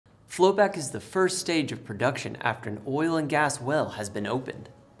Flowback is the first stage of production after an oil and gas well has been opened.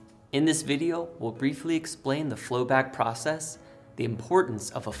 In this video, we'll briefly explain the flowback process, the importance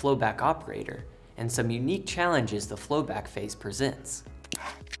of a flowback operator, and some unique challenges the flowback phase presents.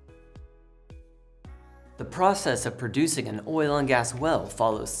 The process of producing an oil and gas well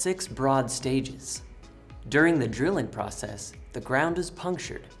follows 6 broad stages. During the drilling process, the ground is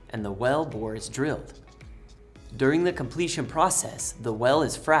punctured and the well bore is drilled. During the completion process, the well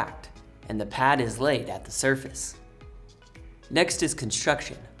is fracked and the pad is laid at the surface. Next is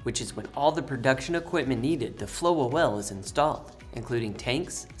construction, which is when all the production equipment needed to flow a well is installed, including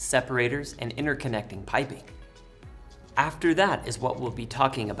tanks, separators, and interconnecting piping. After that is what we'll be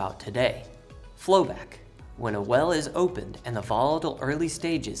talking about today, flowback, when a well is opened and the volatile early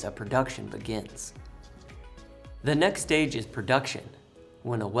stages of production begins. The next stage is production,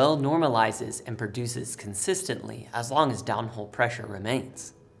 when a well normalizes and produces consistently as long as downhole pressure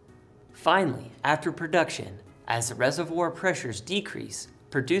remains. Finally, after production, as the reservoir pressures decrease,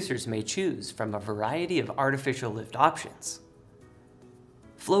 producers may choose from a variety of artificial lift options.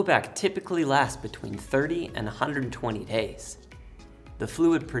 Flowback typically lasts between 30 and 120 days. The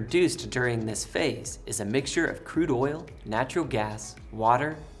fluid produced during this phase is a mixture of crude oil, natural gas,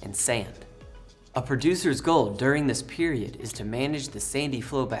 water, and sand. A producer's goal during this period is to manage the sandy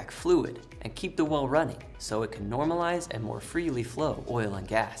flowback fluid and keep the well running so it can normalize and more freely flow oil and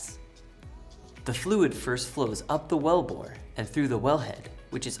gas. The fluid first flows up the wellbore and through the wellhead,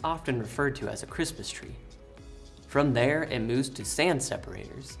 which is often referred to as a Christmas tree. From there, it moves to sand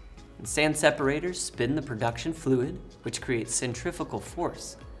separators. And sand separators spin the production fluid, which creates centrifugal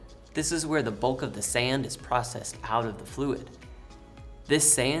force. This is where the bulk of the sand is processed out of the fluid.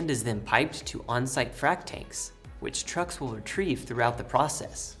 This sand is then piped to on-site frac tanks, which trucks will retrieve throughout the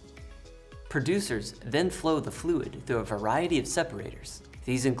process. Producers then flow the fluid through a variety of separators.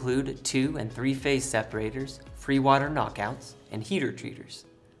 These include 2- and 3-phase separators, free water knockouts, and heater treaters.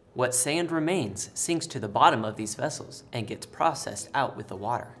 What sand remains sinks to the bottom of these vessels and gets processed out with the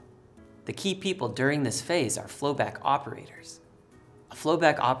water. The key people during this phase are flowback operators. A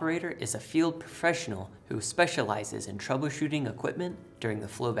flowback operator is a field professional who specializes in troubleshooting equipment during the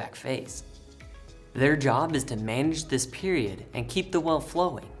flowback phase. Their job is to manage this period and keep the well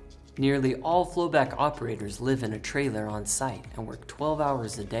flowing. Nearly all flowback operators live in a trailer on site and work 12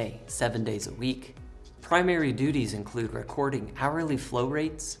 hours a day, 7 days a week. Primary duties include recording hourly flow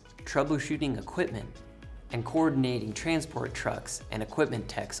rates, troubleshooting equipment, and coordinating transport trucks and equipment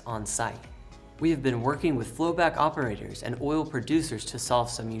techs on site. We have been working with flowback operators and oil producers to solve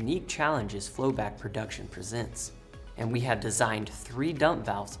some unique challenges flowback production presents, and we have designed 3 dump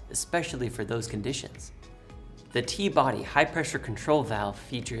valves especially for those conditions. The T-body high-pressure control valve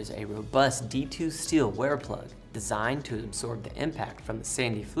features a robust D2 steel wear plug designed to absorb the impact from the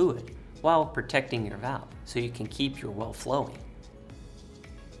sandy fluid while protecting your valve so you can keep your well flowing.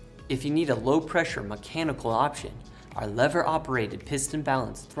 If you need a low-pressure mechanical option, our lever-operated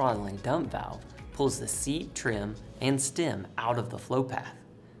piston-balanced throttling dump valve pulls the seat, trim, and stem out of the flow path.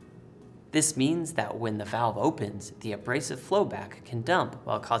 This means that when the valve opens, the abrasive flowback can dump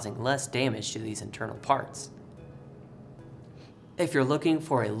while causing less damage to these internal parts. If you're looking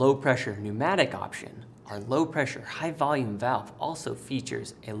for a low-pressure pneumatic option, our low-pressure high-volume valve also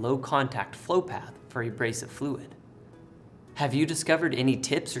features a low-contact flow path for abrasive fluid. Have you discovered any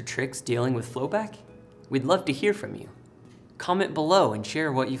tips or tricks dealing with flowback? We'd love to hear from you. Comment below and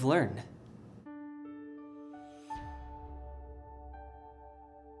share what you've learned.